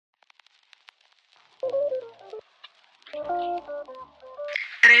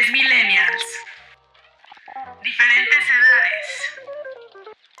millennials. Diferentes edades.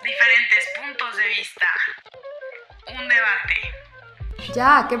 Diferentes puntos de vista. Un debate.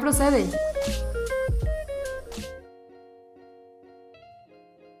 Ya, ¿qué procede?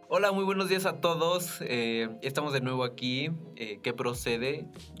 Hola, muy buenos días a todos. Estamos de nuevo aquí. ¿Qué procede?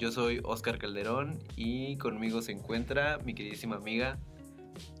 Yo soy Oscar Calderón y conmigo se encuentra mi queridísima amiga.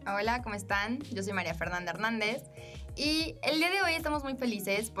 Hola, ¿cómo están? Yo soy María Fernanda Hernández y el día de hoy estamos muy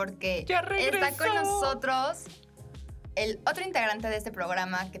felices porque está con nosotros el otro integrante de este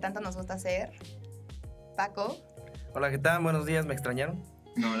programa que tanto nos gusta hacer, Paco. Hola, ¿qué tal? Buenos días, ¿me extrañaron?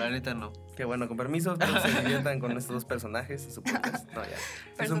 No, la neta no. Qué bueno, con permiso, que se diviertan con estos dos personajes en su podcast. No,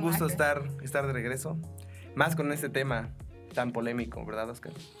 ya. Es un gusto estar de regreso, más con este tema tan polémico, ¿verdad,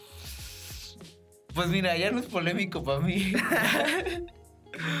 Oscar? Pues mira, ya no es polémico para mí.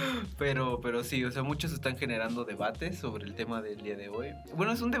 Pero sí, o sea, muchos están generando debates sobre el tema del día de hoy.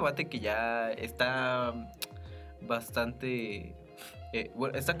 Bueno, es un debate que ya está bastante...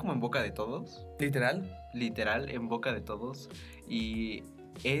 bueno, está como en boca de todos. Literal, en boca de todos. Y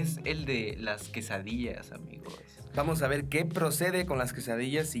es el de las quesadillas, amigos. Vamos a ver qué procede con las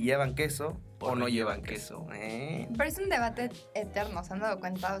quesadillas, si llevan queso o no llevan queso. Pero es un debate eterno, ¿se han dado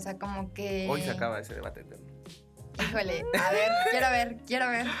cuenta? O sea, como que... Hoy se acaba ese debate eterno. Híjole, a ver, quiero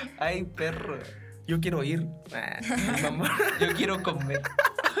ver. Ay, perro. Yo quiero ir. Yo quiero comer.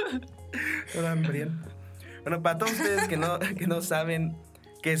 Todo hambriento. Bueno, para todos ustedes que no saben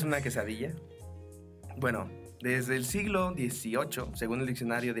qué es una quesadilla, bueno, desde el siglo XVIII, según el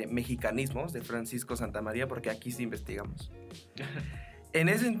diccionario de mexicanismos de Francisco Santamaría, porque aquí sí investigamos. En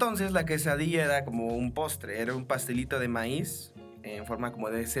ese entonces la quesadilla era como un postre, era un pastelito de maíz en forma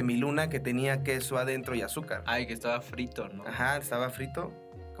como de semiluna que tenía queso adentro y azúcar. Ay, que estaba frito, ¿no? Ajá, estaba frito,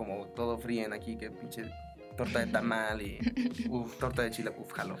 como todo fríen aquí, que pinche torta de tamal y torta de chile,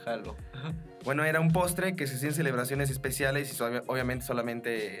 jalo. Bueno, era un postre que se hacía en celebraciones especiales y obviamente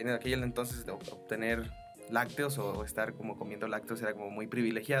solamente en aquel entonces de obtener lácteos o estar como comiendo lácteos era como muy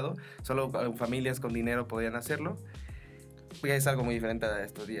privilegiado. Solo familias con dinero podían hacerlo. Ya es algo muy diferente a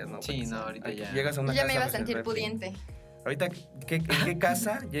estos días, ¿no? Sí, no, ahorita ya. Llegas a una ya casa, me iba a ves el sentir refri. pudiente. Ahorita, ¿en qué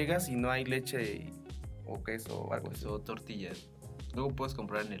casa llegas y no hay leche o queso o algo así? O tortillas. Luego puedes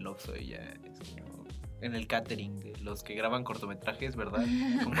comprar en el Oxxo y ya es como en el catering de los que graban cortometrajes, ¿verdad?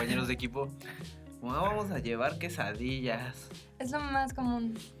 Compañeros de equipo. Bueno, vamos a llevar quesadillas. Es lo más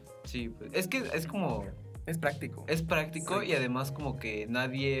común. Sí, pues, es que es como... Es práctico. Es práctico, sí. Y además como que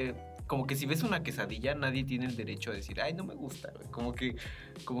nadie... Como que si ves una quesadilla, nadie tiene el derecho a decir, ay, no me gusta, güey.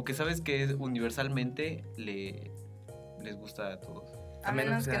 Como que sabes que es universalmente les gusta a todos. A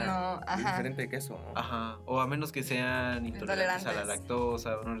menos que no, ajá. Diferente de queso, ¿no? Ajá, o a menos que sean intolerantes a la Intolerantes.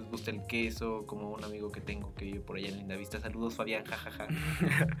 lactosa, o no les gusta el queso, como un amigo que tengo que vive por allá en Lindavista. Saludos, Fabián, jajaja.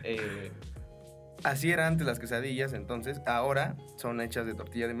 Así eran antes las quesadillas, entonces ahora son hechas de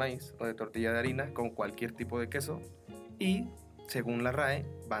tortilla de maíz o de tortilla de harina con cualquier tipo de queso y, según la RAE,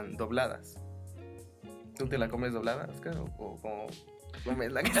 van dobladas. ¿Tú te la comes doblada, Oscar? ¿O cómo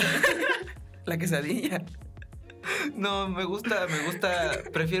comes la quesadilla? La quesadilla. No, me gusta,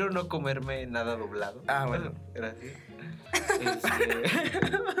 prefiero no comerme nada doblado. Ah, bueno. Gracias.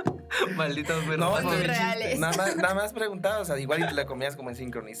 Malditos No, Muy no, reales. nada más preguntaba, o sea, igual y te la comías como en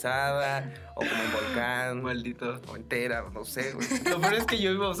sincronizada o como en volcán. Maldito. O entera, no sé, güey. Lo peor es que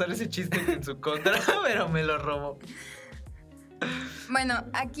yo iba a usar ese chiste en su contra, pero me lo robó. Bueno,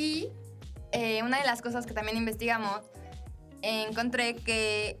 aquí una de las cosas que también investigamos, encontré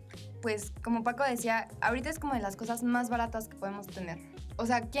que, pues, como Paco decía, ahorita es como de las cosas más baratas que podemos tener. O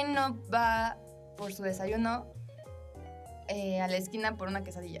sea, ¿quién no va por su desayuno a la esquina por una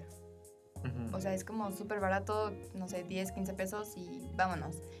quesadilla? Uh-huh. O sea, es como súper barato, no sé, 10, 15 pesos y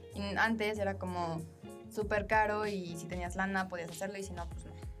vámonos. Y antes era como súper caro y si tenías lana podías hacerlo y si no, pues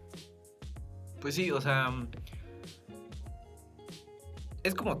no. Pues sí, o sea,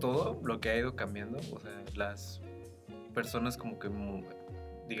 es como todo lo que ha ido cambiando. O sea, las personas como que,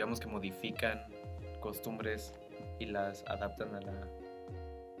 digamos que modifican costumbres y las adaptan a la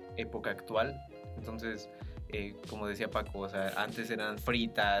época actual. Entonces, como decía Paco, o sea, antes eran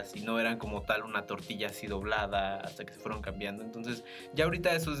fritas y no eran como tal una tortilla así doblada hasta que se fueron cambiando. Entonces, ya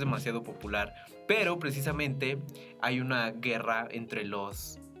ahorita eso es demasiado popular. Pero precisamente hay una guerra entre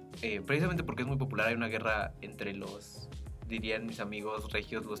los... precisamente porque es muy popular, hay una guerra entre los, dirían mis amigos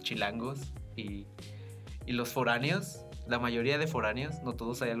regios, los chilangos y los foráneos. La mayoría de foráneos, no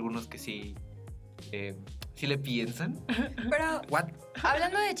todos, hay algunos que sí le piensan. Pero, ¿What?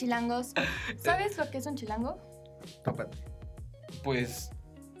 hablando de chilangos, ¿sabes lo que es un chilango? Tópate. Pues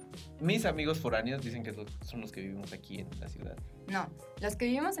mis amigos foráneos dicen que son los que vivimos aquí en la ciudad. No, los que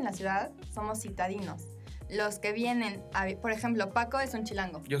vivimos en la ciudad somos citadinos. Los que vienen, por ejemplo, Paco es un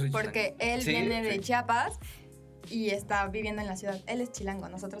chilango. Yo soy porque él Sí, viene de sí. Chiapas y está viviendo en la ciudad. Él es chilango,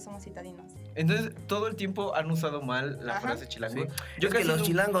 nosotros somos citadinos. Entonces, todo el tiempo han usado mal la Ajá. frase chilango. Sí. Yo Es que casi los no-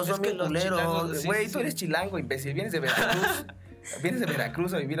 chilangos es son que bien los culeros. chilangos, sí, Güey, sí, tú sí. eres chilango, imbécil. Vienes de Veracruz. Vienes de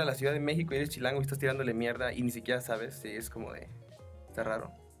Veracruz a vivir a la Ciudad de México y eres chilango y estás tirándole mierda y ni siquiera sabes. Sí, es como de... Está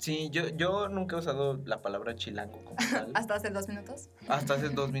raro. Sí, yo nunca he usado la palabra chilango como tal. Hasta hace 2 minutos. Hasta hace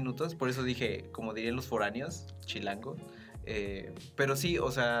 2 minutos, por eso dije, como dirían los foráneos, chilango. Pero sí, o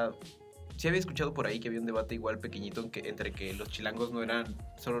sea, sí había escuchado por ahí que había un debate igual pequeñito entre que los chilangos no eran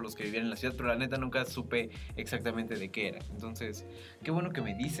solo los que vivían en la ciudad, pero la neta nunca supe exactamente de qué era. Entonces, qué bueno que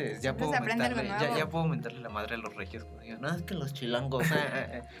me dices, ya Siempre puedo se aprende algo mentarle, nuevo. ya puedo mentarle la madre a los regios. Cuando digan, no, es que los chilangos,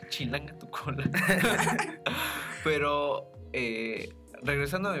 chilanga tu cola. Pero,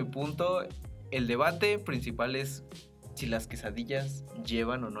 regresando a mi punto, el debate principal es si las quesadillas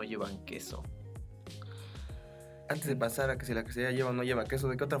llevan o no llevan queso. Antes de pasar a que si la quesadilla lleva o no lleva queso,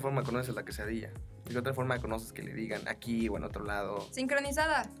 ¿de qué otra forma conoces la quesadilla? ¿De qué otra forma conoces que le digan aquí o en otro lado?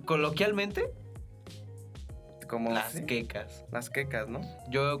 Sincronizada. Coloquialmente, Como las ¿sí? quecas. Las quecas, ¿no?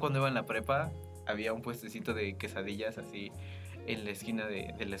 Yo cuando iba en la prepa había un puestecito de quesadillas así en la esquina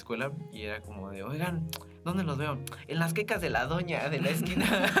de la escuela y era como de, oigan, ¿dónde los veo? En las quecas de la doña de la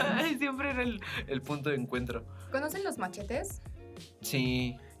esquina. Siempre era el punto de encuentro. ¿Conocen los machetes?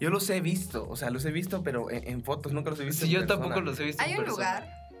 Sí, Yo los he visto, o sea, los he visto, pero en fotos, nunca los he visto sí, en yo persona. tampoco los he visto Hay en un persona.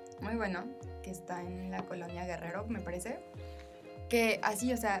 lugar muy bueno que está en la colonia Guerrero, me parece, que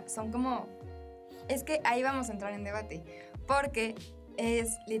así, o sea, son como... Es que ahí vamos a entrar en debate, porque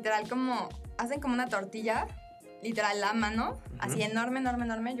es literal como... Hacen como una tortilla, literal a mano, así enorme, enorme,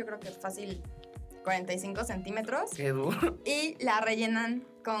 enorme, yo creo que es fácil 45 centímetros, Qué duro. y la rellenan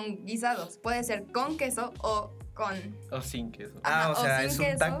con guisados. Puede ser con queso o con... O sin queso. Ah, Ajá, o sea, sin es un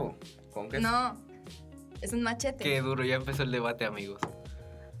queso. taco con queso. No, es un machete. Qué duro, ya empezó el debate, amigos.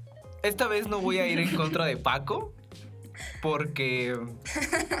 Esta vez no voy a ir en contra de Paco, porque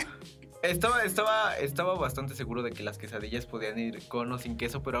estaba bastante seguro de que las quesadillas podían ir con o sin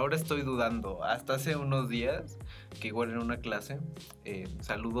queso, pero ahora estoy dudando. Hasta hace unos días, que igual en una clase,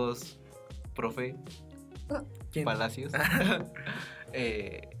 saludos, profe ¿Quién? Palacios,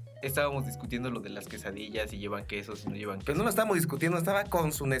 estábamos discutiendo lo de las quesadillas, si llevan queso, si no llevan queso. Pues no lo estábamos discutiendo, estaba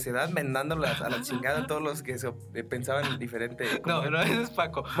con su necedad mandándolas a la chingada a todos los que pensaban diferente. No, eso es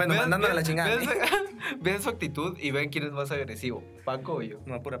Paco. Bueno, mandándole a la chingada. Vean su actitud y vean quién es más agresivo, Paco o yo.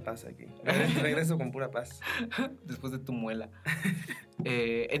 No, pura paz aquí. Regreso con pura paz. Después de tu muela.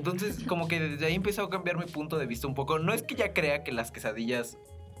 Entonces, como que desde ahí empezó a cambiar mi punto de vista un poco. No es que ya crea que las quesadillas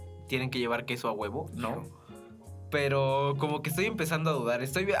tienen que llevar queso a huevo, no. Pero como que estoy empezando a dudar.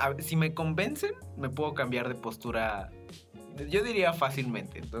 Si me convencen, me puedo cambiar de postura. Yo diría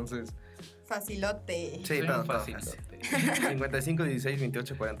fácilmente. Entonces, Facilote. Sí, soy todo un fácil. facilote. 55, 16,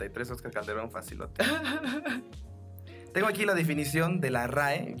 28, 43, Oscar Calderón, facilote. Tengo aquí la definición de la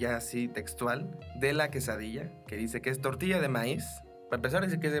RAE, ya así textual, de la quesadilla, que dice que es tortilla de maíz. Para empezar,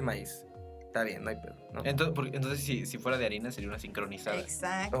 dice que es de maíz. Está bien, no hay pedo, ¿no? Entonces si fuera de harina, sería una sincronizada.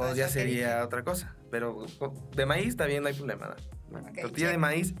 Exacto. O es ya lo que sería dije. otra cosa. Pero de maíz está bien, no hay problema. ¿no? Ok, Tortilla de check.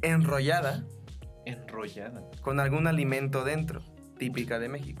 maíz enrollada Enrollada. con algún alimento dentro, típica de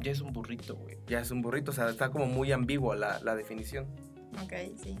México. Ya es un burrito, güey. Ya es un burrito, o sea, está como muy ambigua la definición, Ok,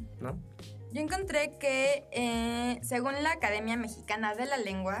 sí. ¿no? Yo encontré que, según la Academia Mexicana de la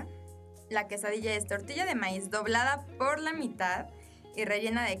Lengua, la quesadilla es tortilla de maíz doblada por la mitad y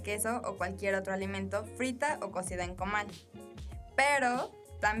rellena de queso o cualquier otro alimento, frita o cocida en comal. Pero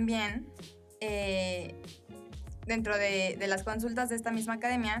también, dentro de las consultas de esta misma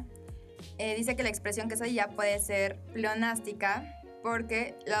academia, dice que la expresión quesadilla puede ser pleonástica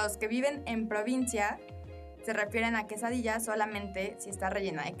porque los que viven en provincia se refieren a quesadilla solamente si está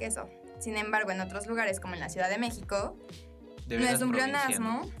rellena de queso. Sin embargo, en otros lugares como en la Ciudad de México, De no veras es un provinciano.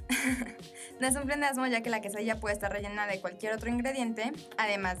 pleonasmo. No es un pleonasmo, ya que la quesadilla puede estar rellena de cualquier otro ingrediente,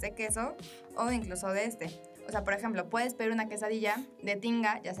 además de queso o incluso de este. O sea, por ejemplo, puedes pedir una quesadilla de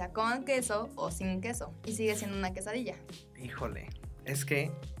tinga, ya sea con queso o sin queso, y sigue siendo una quesadilla. Híjole, es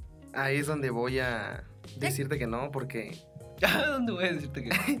que ahí es donde voy a decirte que no, porque ¿Dónde voy a decirte que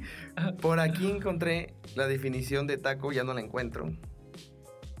no? por aquí encontré la definición de taco, ya no la encuentro.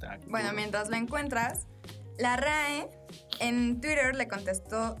 Bueno, mientras lo encuentras, la RAE en Twitter le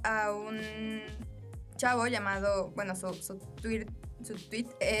contestó a un chavo llamado, bueno, su tweet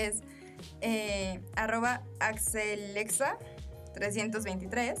es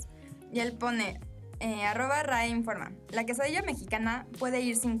 @axelexa323 y él pone, @RAE informa. La quesadilla mexicana puede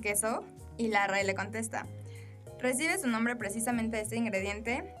ir sin queso y la RAE le contesta. Recibe su nombre precisamente de este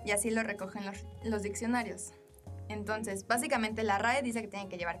ingrediente y así lo recogen los diccionarios. Entonces, básicamente la RAE dice que tiene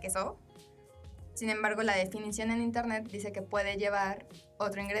que llevar queso. Sin embargo, la definición en internet dice que puede llevar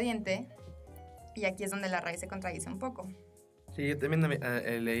otro ingrediente y aquí es donde la RAE se contradice un poco. Sí, yo también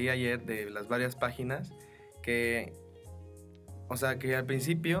leí ayer de las varias páginas que, o sea, que al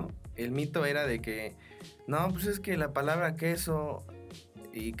principio el mito era de que, no, pues es que la palabra queso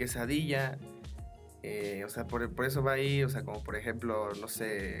y quesadilla, o sea, por eso va ahí, o sea, como por ejemplo, no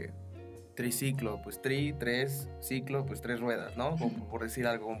sé, triciclo, pues tres, ciclo, pues 3 ruedas, ¿no? Como por decir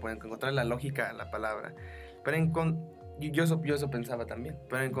algo, como por encontrar la lógica a la palabra. Pero yo eso pensaba también,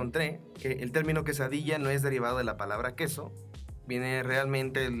 pero encontré que el término quesadilla no es derivado de la palabra queso, viene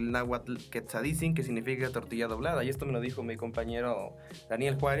realmente el náhuatl quetzadicin, que significa tortilla doblada, y esto me lo dijo mi compañero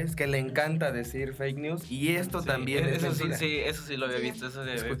Daniel Juárez, que le encanta decir fake news, y esto también es mentira. Sí, eso sí lo había visto. Eso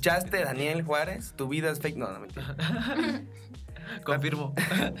 ¿Escuchaste, Daniel Juárez? Tu vida es fake. No, mentira. Confirmo.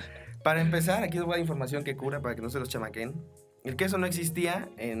 Para empezar, aquí les voy a dar información que cura para que no se los chamaquen. El queso no existía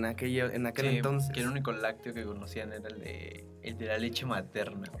en aquel entonces. Que el único lácteo que conocían era el de la leche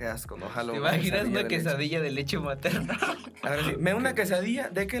materna. Qué asco, ¿no? Ojalá. ¿Te imaginas una quesadilla de leche materna? A ver, sí, ¿me una quesadilla?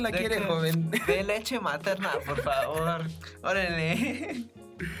 ¿De qué la quiere, joven? De leche materna, por favor. Órale.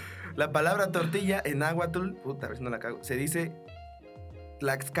 La palabra tortilla en náhuatl, puta, a ver si no la cago, se dice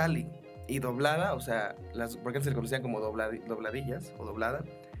tlaxcali. Y doblada, o sea, porque se le conocían como dobladillas o doblada.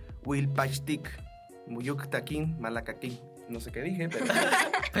 Huilpachtic, Muyuctaquín, Malacaquín. No sé qué dije,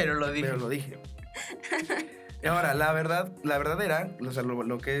 pero lo dije. Pero lo dije. Y ahora, la verdadera, o sea,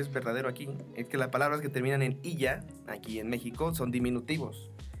 lo que es verdadero aquí, es que las palabras que terminan en illa, aquí en México, son diminutivos,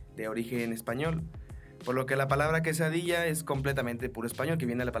 de origen español. Por lo que la palabra quesadilla es completamente puro español, que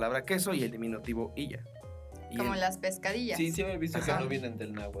viene de la palabra queso y el diminutivo illa. Como las pescadillas. Sí, sí me he visto que no vienen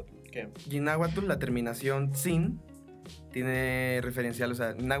del náhuatl. ¿Qué? Y en náhuatl la terminación sin tiene referencial, o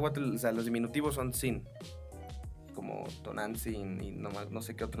sea, en náhuatl, o sea, los diminutivos son sin, como Tonantzin y no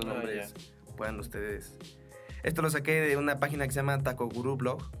sé qué otros nombres puedan ustedes. Esto lo saqué de una página que se llama Taco Guru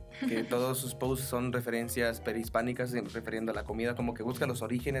Blog, que todos sus posts son referencias prehispánicas refiriendo a la comida, como que busca los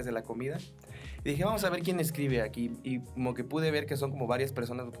orígenes de la comida. Y dije, vamos a ver quién escribe aquí. Y como que pude ver que son como varias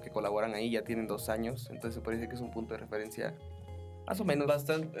personas que colaboran ahí, ya tienen 2 años, entonces se parece que es un punto de referencia más o menos.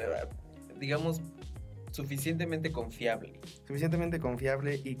 Bastante, digamos, suficientemente confiable. Suficientemente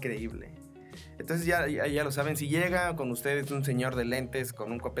confiable y creíble. Entonces ya lo saben, si llega con ustedes un señor de lentes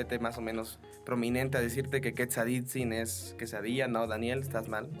con un copete más o menos prominente a decirte que quetzaditzin es quesadilla, no, Daniel, estás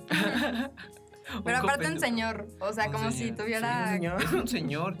mal. Pero aparte un señor, o sea, como si tuviera... Sí, un señor. Es un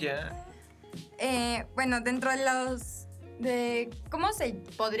señor ya. Bueno, dentro de ¿cómo se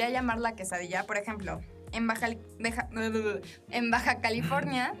podría llamar la quesadilla? Por ejemplo, en Baja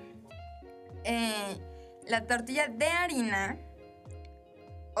California, la tortilla de harina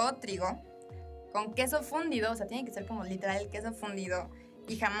o trigo con queso fundido, o sea, tiene que ser como literal el queso fundido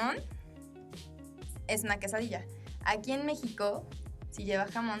y jamón, es una quesadilla. Aquí en México, si lleva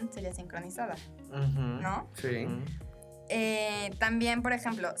jamón, sería sincronizada, ¿no? Sí. También, por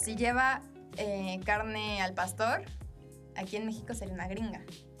ejemplo, si lleva carne al pastor, aquí en México sería una gringa,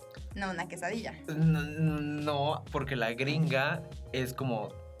 no una quesadilla. No, porque la gringa es como...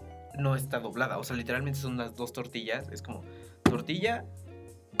 no está doblada, o sea, literalmente son las 2 tortillas, es como tortilla,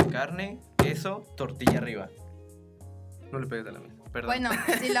 carne, queso, tortilla arriba. No le pegues a la mesa. Perdón. Bueno,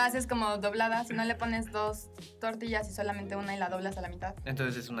 si lo haces como doblada, si no le pones 2 tortillas y solamente una y la doblas a la mitad.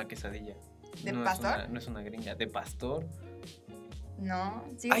 Entonces es una quesadilla. ¿De pastor? No es una gringa. ¿De pastor? No,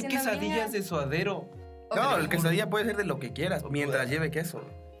 sigue Hay siendo quesadillas gringa. de suadero. No, el quesadilla puede ser de lo que quieras, mientras lleve queso.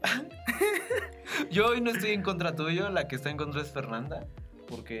 Yo hoy no estoy en contra tuyo, la que está en contra es Fernanda,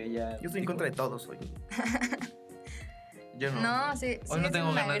 porque ella... Yo estoy en contra de todos hoy. Yo no. No, sí, Hoy no tengo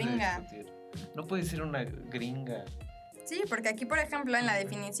una ganas gringa. de discutir. No puede ser una gringa. Sí, porque aquí, por ejemplo, en la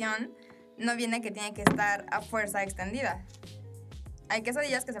definición no viene que tiene que estar a fuerza extendida. Hay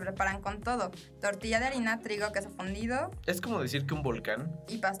quesadillas que se preparan con todo. Tortilla de harina, trigo, queso fundido. Es como decir que un volcán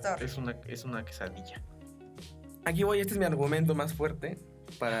y pastor. es una quesadilla. Aquí voy, este es mi argumento más fuerte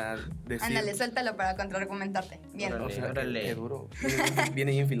para decir... Ándale, suéltalo para contraargumentarte. Bien. Órale. O sea, Órale. qué duro.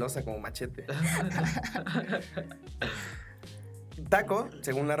 Viene bien filosa como machete. Taco,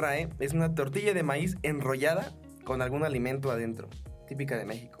 según la RAE, es una tortilla de maíz enrollada con algún alimento adentro, típica de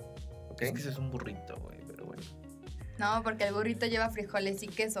México. ¿Okay? Es que eso es un burrito, güey, pero bueno. No, porque el burrito lleva frijoles y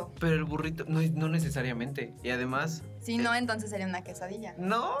queso. Pero el burrito no necesariamente. Y además... Si no, entonces sería una quesadilla.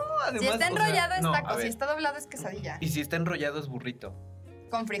 No, además... Si está enrollado es no, taco, a ver. si está doblado es quesadilla. Y si está enrollado es burrito.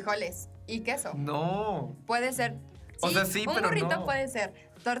 con frijoles y queso. No. Puede ser. O sea, sí, un pero burrito no. puede ser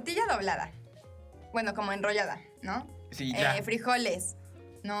tortilla doblada. Bueno, como enrollada, ¿no? Sí, ya. Frijoles.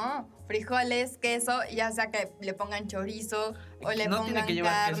 No, frijoles, queso, ya sea que le pongan chorizo o le no pongan tiene que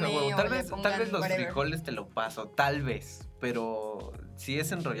llevar queso, carne huevo. o Tal le vez pongan los whatever. frijoles te lo paso, tal vez. Pero si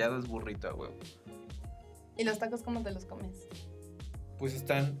es enrollado es burrito a huevo. ¿Y los tacos cómo te los comes? Pues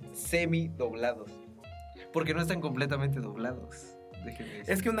están semi doblados. Porque no están completamente doblados. Déjenme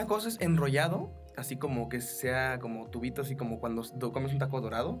decir. Es que una cosa es enrollado, así como que sea como tubito, así como cuando comes un taco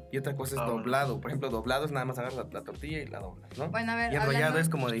dorado. Y otra cosa es doblado. Por ejemplo, doblado es nada más agarras la tortilla y la doblas, ¿no? Bueno, a ver, Y enrollado es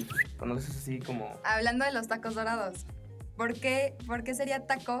como de, cuando lo haces así como... Hablando de los tacos dorados, ¿por qué sería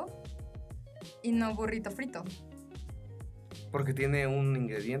taco y no burrito frito? Porque tiene un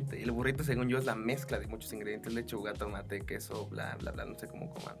ingrediente. Y el burrito, según yo, es la mezcla de muchos ingredientes. Lechuga, tomate, queso, bla, bla, bla. No sé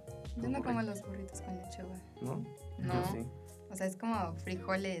cómo coman. Yo no como los burritos con lechuga. ¿No? No. Yo sí. O sea, es como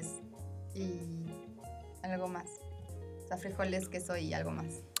frijoles y algo más. O sea, frijoles, queso y algo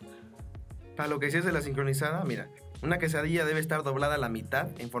más. Para lo que decías de la sincronizada, mira. Una quesadilla debe estar doblada a la mitad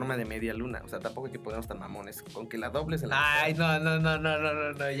en forma de media luna. O sea, tampoco hay que ponernos tan mamones. Con que la dobles en la Ay,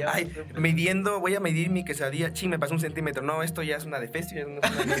 no. Ya. Ay, voy a medir mi quesadilla. Ching, me pasó 1 centímetro. No, esto ya es una defecio, ya no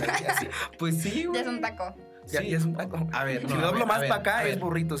es una quesadilla. Sí. Pues sí, güey. Ya es un taco. Ya es un taco. A ver, Si no, lo doblo más para acá, a ver. es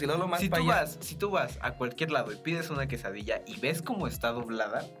burrito. Si lo doblo más Si para allá. si tú vas a cualquier lado y pides una quesadilla y ves cómo está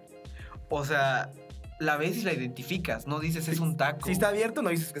doblada, o sea, la ves y la identificas, no dices es un taco. Si está abierto, no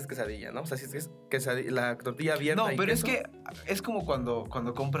dices que es quesadilla, ¿no? O sea, si es quesadilla, la tortilla abierta. No, y pero queso, es que es como cuando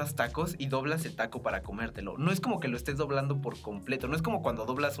compras tacos y doblas el taco para comértelo. No es como que lo estés doblando por completo. No es como cuando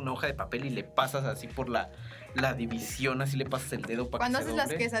doblas una hoja de papel y le pasas así por la división, así le pasas el dedo para Cuando que se haces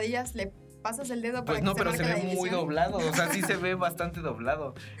doble. las quesadillas, le pasas el dedo para Pues que no, pero marque se la ve muy división. doblado. O sea, sí se ve bastante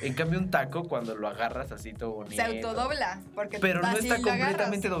doblado. En cambio, un taco, cuando lo agarras así todo bonito. Se autodobla. Porque Pero no así está lo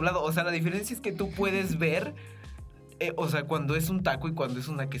completamente agarras. doblado. O sea, la diferencia es que tú puedes ver, o sea, cuando es un taco y cuando es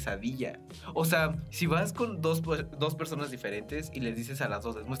una quesadilla. O sea, si vas con dos personas diferentes y les dices a las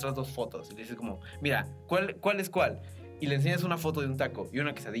dos, les muestras 2 fotos y le dices como, mira, ¿cuál es cuál? Y le enseñas una foto de un taco y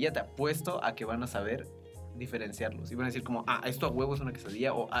una quesadilla, te apuesto a que van a saber diferenciarlos. Y van a decir como, esto a huevo es una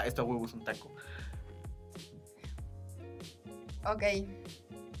quesadilla o esto a huevo es un taco. Ok.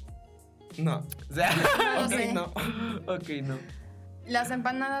 No. O sea, No ok, sé. no. Ok, no. ¿Las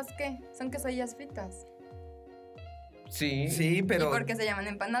empanadas qué? Son quesadillas fritas. Sí. Sí, pero. ¿Y por qué se llaman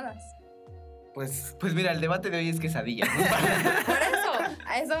empanadas? Pues. Pues mira, el debate de hoy es quesadilla, ¿no? Por eso,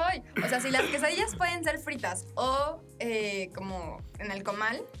 a eso voy. O sea, si las quesadillas pueden ser fritas o como en el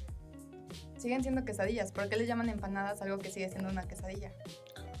comal, siguen siendo quesadillas. ¿Por qué les llaman empanadas algo que sigue siendo una quesadilla?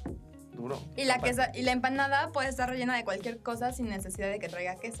 Duro. Y la empanada puede estar rellena de cualquier cosa sin necesidad de que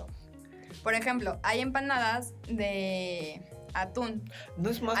traiga queso. Por ejemplo, hay empanadas de atún. No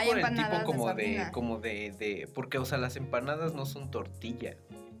es más Hay por el empanadas tipo de como de porque, o sea, las empanadas no son tortilla.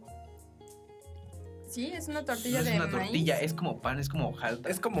 Sí, es una tortilla No es de una maíz. tortilla, es como pan, es como hojaldra.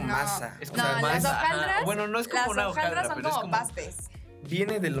 Es como No. masa. Es O como sea, No, masa. las hojaldras, Ajá. Bueno, no es como una las hojaldras hojaldra, son pero es como como pastes.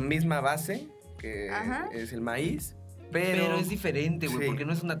 viene de la misma base, que Ajá. es el maíz, pero es diferente, güey, Sí. porque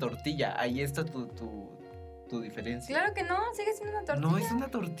no es una tortilla. Ahí está tu diferencia. Claro que no, sigue siendo una tortilla. No es una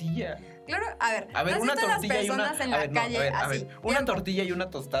tortilla. Claro, a ver, A ver, ¿no has una visto las tortilla y una personas en la calle a así? ver, una tiempo? tortilla y una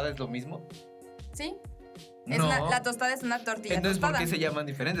tostada es lo mismo. Sí. No. La tostada es una tortilla Entonces, tostada. ¿por qué se llaman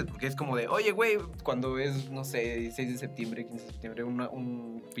diferentes? Porque es como de, oye, güey, cuando es, no sé, 6 de septiembre, 15 de septiembre,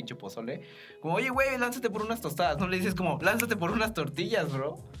 un pinche pozole. Como, oye, güey, lánzate por unas tostadas. No le dices como, lánzate por unas tortillas,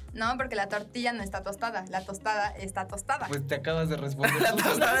 bro. No, porque la tortilla no está tostada. La tostada está tostada. Pues te acabas de responder. La tú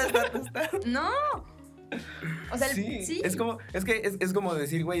tostada sola. está tostada. No. O sea, Sí, sí. Es como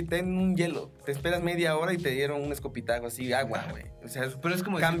decir, güey, ten un hielo. Te esperas media hora y te dieron un escopitajo así, agua, güey. O sea, Pero es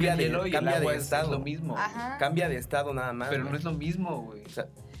como Cambia decir que el de- hielo y el cambia de agua es estado. lo mismo. Ajá. cambia de estado nada más. Pero güey. no es lo mismo, güey. O sea,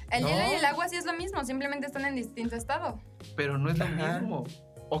 El no. hielo y el agua sí es lo mismo, simplemente están en distinto estado. Pero no es lo Ajá. mismo.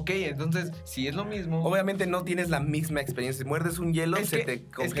 Ok, entonces, si es lo mismo. obviamente no tienes la misma experiencia. Si muerdes un hielo, Es se que- te es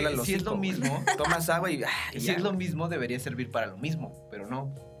congela que los si es lo mismo. Tomas agua y. Si ya. es lo mismo, debería servir para lo mismo, pero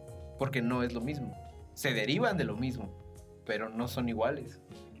no, porque no es lo mismo. Se derivan de lo mismo, pero no son iguales.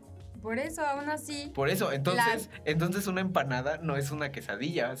 Por eso, aún así. Por eso, entonces una empanada no es una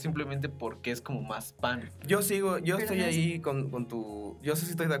quesadilla, simplemente porque es como más pan. Yo Pero estoy no es- ahí con tu... Yo sé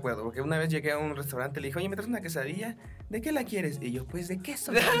si estoy de acuerdo, porque una vez llegué a un restaurante y le dije, oye, ¿me traes una quesadilla? ¿De qué la quieres? Y yo, pues, de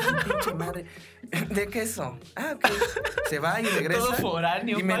queso. Pinche madre. ¿De queso? Ah, ok. Se va y regresa. Todo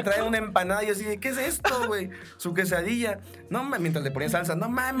foráneo, Y me Paco. trae una empanada y yo así, ¿qué es esto, güey? Su quesadilla. No mames, mientras le ponía salsa, no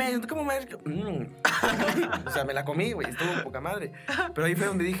mames, ¿cómo me...? O sea, me la comí, güey, estuvo poca madre. Pero ahí fue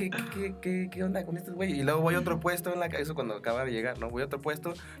donde dije, ¿qué onda con este güey? Y luego voy a otro puesto, eso cuando acaba de llegar, ¿no? Voy a otro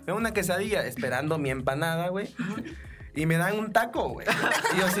puesto, veo una quesadilla esperando mi empanada, güey. Y me dan un taco, güey.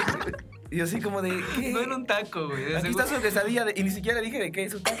 Y yo así como de, ¿qué? No era un taco, güey. Aquí está su quesadilla, y ni siquiera dije de qué,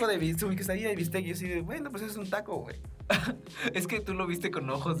 su taco su quesadilla de bistec. Y yo así de, bueno, pues es un taco, güey. Es que tú lo viste con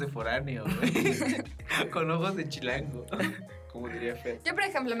ojos de foráneo, güey. Con ojos de chilango. Como diría Fer. Yo, por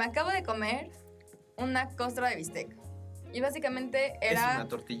ejemplo, me acabo de comer una costra de bistec. Y básicamente era... Es una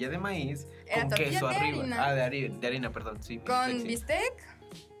tortilla de maíz Era con tortilla queso de arriba. harina. De harina, perdón, sí. Con bistec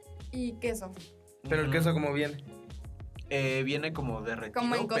y queso. Pero el queso como viene. Viene como derretido,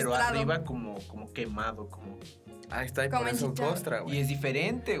 Como pero encostrado. arriba como quemado, como... Ahí está, y Como por eso enchichado. costra, Y güey. es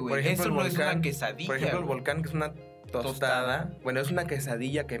diferente, güey. Por ejemplo, Eso el no es volcán, una quesadilla. Por ejemplo, el güey. volcán, que es una tostada. Bueno, es una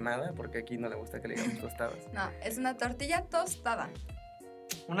quesadilla quemada, porque aquí no le gusta que le digamos tostadas. No, es una tortilla tostada.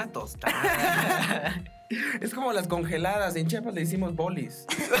 Una tostada. Es como las congeladas, en Chiapas le hicimos bolis.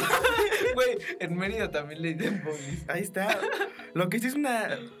 Güey, en Mérida también le dicen bolis. Ahí está. Lo que sí es una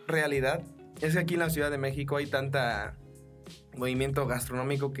realidad es que aquí en la Ciudad de México hay tanta movimiento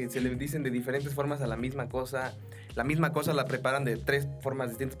gastronómico que se le dicen de diferentes formas a la misma cosa. La misma cosa la preparan de 3 formas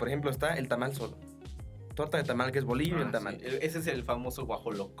distintas. Por ejemplo, está el tamal solo. Torta de tamal, que es bolillo, y el tamal. Sí. Ese es el famoso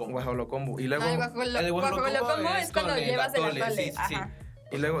guajolocombo. Guajolocombo. Y luego, El el guajolocombo es cuando con el llevas el atole, atole. sí, sí. Ajá.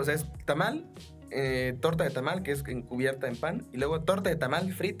 y luego, o sea, es tamal, torta de tamal, que es encubierta en pan. Y luego torta de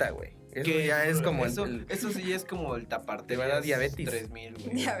tamal frita, güey. Eso Que ya es como eso sí ya es como el taparte. Te va a dar diabetes. 3000,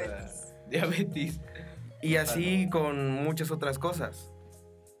 güey. Diabetes. Diabetes. Y así con muchas otras cosas.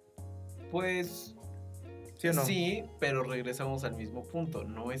 Pues ¿Sí o no? sí, pero regresamos al mismo punto.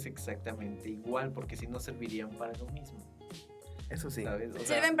 No es exactamente igual, porque si no servirían para lo mismo. Eso sí. ¿Sabes? O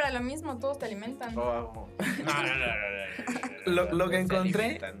sea, Sirven para lo mismo, todos te alimentan. no. Lo que Se encontré,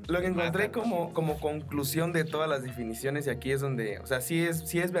 alimentan, lo que encontré matan. como conclusión de todas las definiciones, y aquí es donde, o sea, sí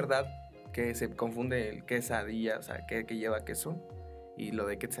es verdad que se confunde el quesadilla, o sea, que lleva queso, y lo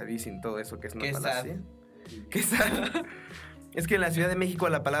de quesadilla y todo eso, que es una falacia. Quesad. Es que en la Ciudad de México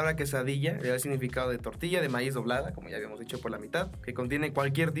la palabra quesadilla le da el significado de tortilla de maíz doblada, como ya habíamos dicho, por la mitad, que contiene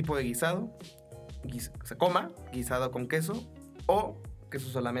cualquier tipo de guisado, guisado con queso o queso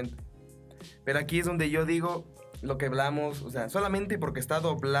solamente. Pero aquí es donde yo digo lo que hablamos, o sea, solamente porque está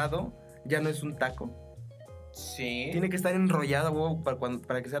doblado ya no es un taco. Sí. Tiene que estar enrollado, huevo,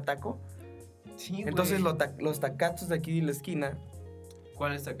 para que sea taco. Sí, güey. Entonces los tacazos de aquí de la esquina,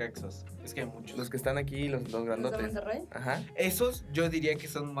 ¿Cuáles tacaxos? Es que hay muchos. los que están aquí, los ¿Los de grandotes. Monterrey? Ajá. Esos yo diría que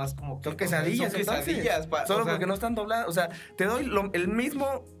son más como que... Son quesadillas, son quesadillas. Solo porque no están dobladas. O sea, te doy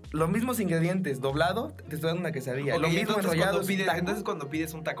los mismos ingredientes doblado, te estoy dando una quesadilla. Ok, lo mismo enrollado es un taco. entonces cuando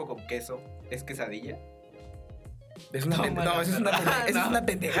pides un taco con queso, ¿es quesadilla? Es una Tómala, no, eso es una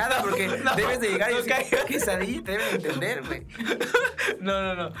pendejada, porque No, debes de llegar y decir, ok. quesadilla, te debes de entender, güey.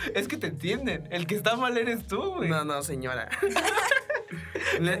 No. Es que te entienden. El que está mal eres tú, güey. No, señora.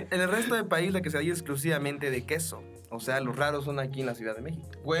 En el resto del país la quesadilla es exclusivamente de queso. O sea, los raros son aquí en la Ciudad de México.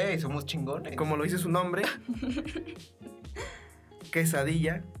 Güey, somos chingones. Como lo dice su nombre,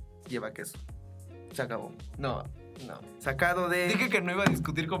 quesadilla lleva queso. Se acabó. No. Sacado de Dije que no iba a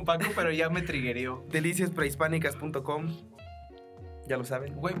discutir con Paco, pero ya me triguereó. deliciasprehispánicas.com. Ya lo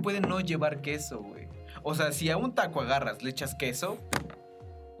saben. Güey, puede no llevar queso, güey. O sea, si a un taco agarras, le echas queso,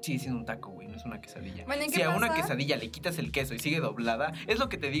 sigue siendo un taco, güey, no es una quesadilla. Bueno, ¿y qué Si a una pasa? quesadilla le quitas el queso y sigue doblada, es lo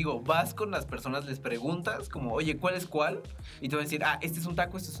que te digo, vas con las personas, les preguntas como, oye, ¿cuál es cuál? Y te van a decir, este es un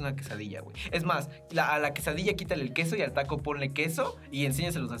taco, esto es una quesadilla, güey. Es más, a la quesadilla quítale el queso y al taco ponle queso y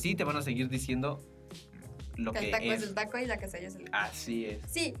enséñaselos así y te van a seguir diciendo lo Que que el taco es es. el taco y la quesadilla es el... Así es.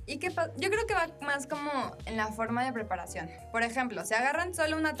 Sí, y yo creo que va más como en la forma de preparación. Por ejemplo, si agarran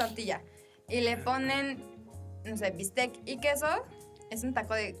solo una tortilla y le ponen, no sé, bistec y queso, es un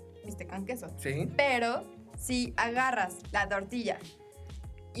taco de bistec con queso. Sí. Pero si agarras la tortilla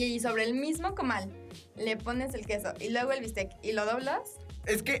y sobre el mismo comal le pones el queso y luego el bistec y lo doblas,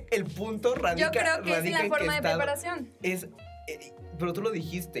 Es que el punto radica. yo creo que es en la que forma de está- preparación. Pero tú lo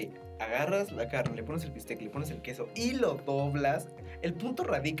dijiste, agarras la carne, le pones el bistec, le pones el queso y lo doblas. El punto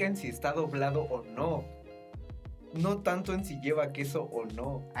radica en si está doblado o no. No tanto en si lleva queso o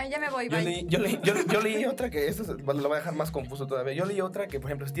no. Ay, ya me voy, Yo bye. leí otra que, esto lo voy a dejar más confuso todavía. Yo leí otra que, por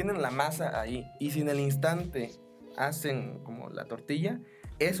ejemplo, si tienen la masa ahí y si en el instante hacen como la tortilla,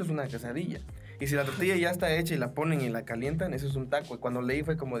 eso es una quesadilla. Y si la tortilla ya está hecha y la ponen y la calientan, eso es un taco. Y cuando leí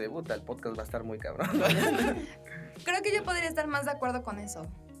fue como de, puta, el podcast va a estar muy cabrón. Creo que yo podría estar más de acuerdo con eso.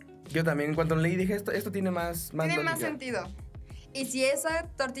 Yo también, cuando leí, dije, esto tiene más Tiene más lógica. sentido. Y si esa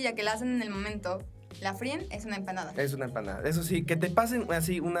tortilla que la hacen en el momento la fríen, es una empanada. Es una empanada. Eso sí, que te pasen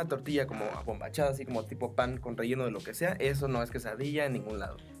así una tortilla como abombachada, así como tipo pan con relleno de lo que sea, eso no es quesadilla en ningún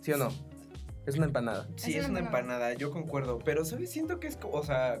lado. ¿Sí o no? Es una empanada. Sí, Es es una una empanada, yo concuerdo. Pero, ¿sabes? Siento que es, o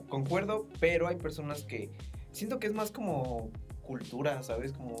sea, concuerdo, pero hay personas que siento que es más como cultura,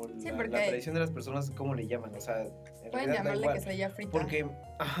 ¿sabes? Como Sí, la porque tradición de las personas, ¿cómo le llaman? O sea, en pueden realidad da llamarle igual. quesadilla frita. Porque,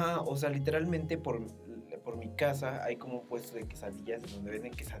 ajá, o sea, literalmente por mi casa hay como un puesto de quesadillas donde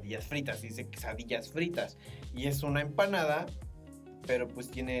venden quesadillas fritas, y dice quesadillas fritas, y es una empanada, pero pues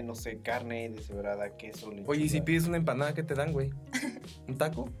tiene, no sé, carne deshebrada, queso, lechuga. Oye, ¿y si pides una empanada, qué te dan, güey? ¿Un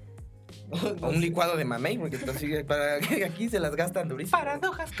taco? No ¿O un sé. licuado de mamey? Porque para que aquí se las gastan durísimo.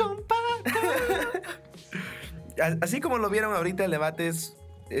 Paradojas, compa. Así como lo vieron ahorita, el debate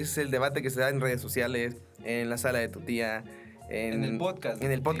es el debate que se da en redes sociales, en la sala de tu tía, En el podcast.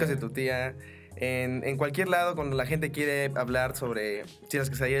 en el podcast de tu tía, en cualquier lado cuando la gente quiere hablar sobre si las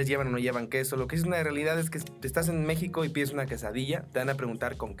quesadillas llevan o no llevan queso. Lo que es una realidad es que estás en México y pides una quesadilla, te van a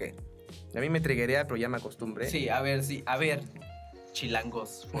preguntar con qué. A mí me triguea, pero ya me acostumbré. Sí, a ver,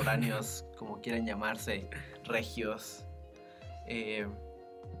 chilangos, foráneos, como quieran llamarse, regios.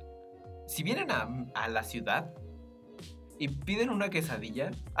 Si vienen a la ciudad y piden una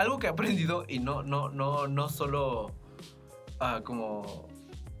quesadilla, algo que he aprendido, y no solo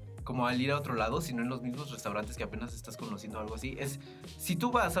como al ir a otro lado, sino en los mismos restaurantes que apenas estás conociendo o algo así, es si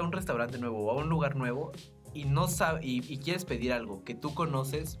tú vas a un restaurante nuevo o a un lugar nuevo y no sabes y quieres pedir algo que tú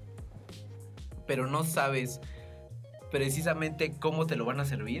conoces, pero no sabes precisamente cómo te lo van a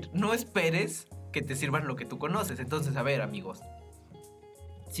servir, no esperes que te sirvan lo que tú conoces. Entonces, a ver, amigos,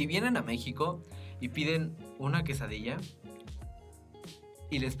 si vienen a México y piden una quesadilla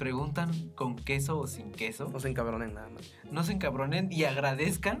y les preguntan con queso o sin queso, No se encabronen nada más. no se encabronen y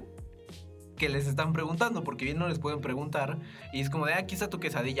agradezcan que les están preguntando, porque bien no les pueden preguntar y es como de, aquí está tu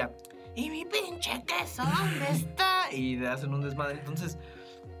quesadilla. ¿Y mi pinche queso dónde está? Y le hacen un desmadre. Entonces,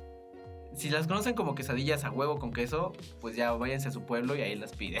 si las conocen como quesadillas a huevo con queso, pues ya váyanse a su pueblo y ahí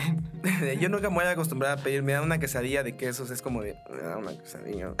las piden. Yo nunca me voy a acostumbrar a pedir, me dan una quesadilla de quesos, es como de, me da una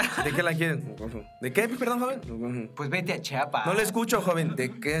quesadilla. ¿De qué la quieren? ¿De qué, perdón, joven? Pues vete a Chiapas. No le escucho, joven,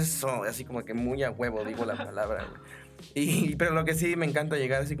 de queso, así como que muy a huevo digo la palabra, güey. Pero lo que sí me encanta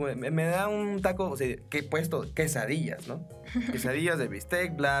llegar así como, me da un taco, o sea, ¿qué puesto? Quesadillas, ¿no? Quesadillas de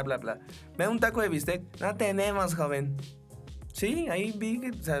bistec, bla, bla, bla. ¿Me da un taco de bistec? No tenemos, joven. Sí, ahí vi que,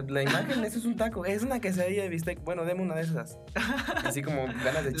 o sea, la imagen, eso es un taco, es una quesadilla de bistec. Bueno, deme una de esas. Así como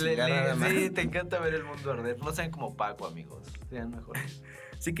ganas de chingar nada más. Sí, te encanta ver el mundo arder. No sean como Paco, amigos. Sean mejores.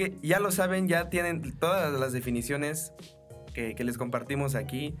 Así que ya lo saben, ya tienen todas las definiciones que les compartimos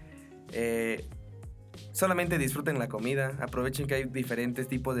aquí. Solamente disfruten la comida, aprovechen que hay diferentes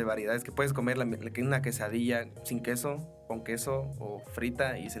tipos de variedades, que puedes comer una quesadilla sin queso, con queso o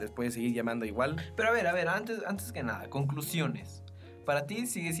frita y se les puede seguir llamando igual. Pero a ver, antes que nada, conclusiones. Para ti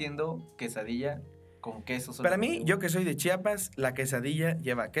sigue siendo quesadilla con queso solo. Para mí, yo que soy de Chiapas, la quesadilla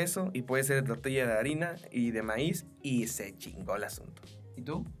lleva queso y puede ser tortilla de harina y de maíz y se chingó el asunto. ¿Y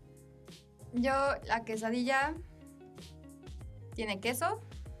tú? Yo, la quesadilla tiene queso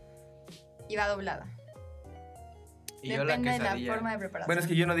y va doblada. Y yo la Depende de la quesadilla. forma de preparación. Bueno, es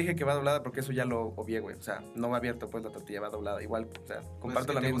que yo no dije que va doblada porque eso ya lo obvié, güey. O sea, no va abierto, pues la tortilla va doblada. Igual, o sea, Pues comparto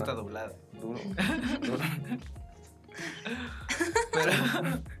que la te misma. gusta doblada. Duro, duro.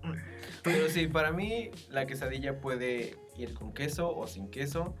 Pero sí, para mí la quesadilla puede ir con queso o sin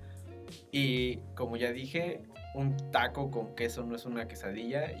queso. Y como ya dije, un taco con queso no es una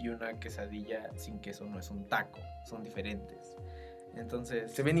quesadilla y una quesadilla sin queso no es un taco. Son diferentes.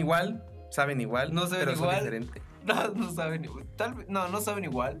 Entonces, Se ven igual, saben igual, No se ven pero igual. son diferentes. no saben igual. No saben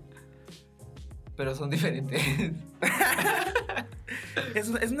igual, pero son diferentes.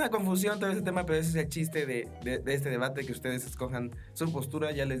 Es una confusión todo este tema, pero ese es el chiste de este debate, que ustedes escojan su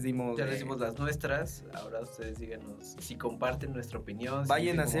postura. Ya les dimos... Ya les dimos las nuestras. Ahora ustedes díganos si comparten nuestra opinión. si Vayan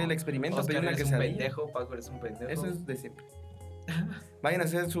dicen a hacer como, el experimento, Oscar, pedir una eres un quesadilla. pendejo, Paco, eres un pendejo. Eso es de siempre. Vayan a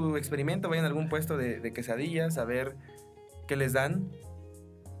hacer su experimento, vayan a algún puesto de quesadillas a ver qué les dan.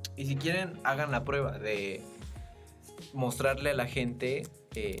 Y si quieren, hagan la prueba de mostrarle a la gente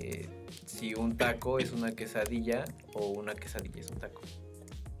si un taco es una quesadilla o una quesadilla es un taco.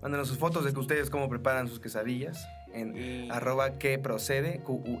 Mándenos sus fotos de que ustedes cómo preparan sus quesadillas en @queprocede,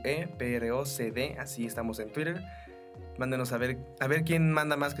 QUEPROCD, así estamos en Twitter. Mándenos a ver quién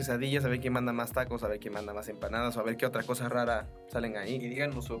manda más quesadillas, a ver quién manda más tacos, a ver quién manda más empanadas, o a ver qué otra cosa rara salen Y ahí.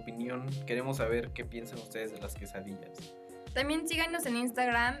 díganos su opinión. Queremos saber qué piensan ustedes de las quesadillas. También síganos en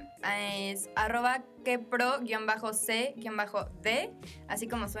Instagram, es @quepro_c_d, así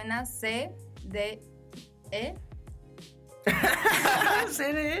como suena CDE.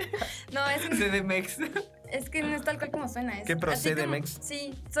 CD. No, CDMX. es que no es tal cual como suena. Es ¿Qué procede, así como- Mex?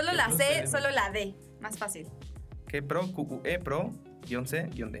 Sí, solo ¿Qué la procede, C, Mex? solo la D. Más fácil. ¿Qué pro? QQE pro, C,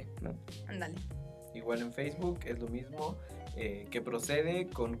 D, ¿no? Ándale. Igual en Facebook es lo mismo, que procede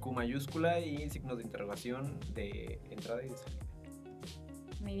con Q mayúscula y signos de interrogación de entrada y de salida.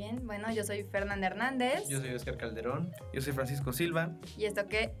 Muy bien. Bueno, yo soy Fernanda Hernández. Yo soy Oscar Calderón. Yo soy Francisco Silva. Y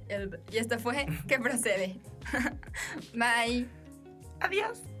esto fue ¿Qué procede? Bye.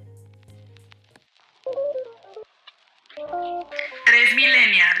 Adiós. 3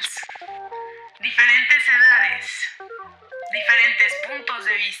 millennials. Diferentes edades. Diferentes puntos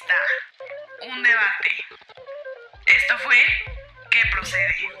de vista. Un debate. Esto fue ¿Qué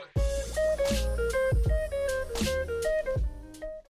procede?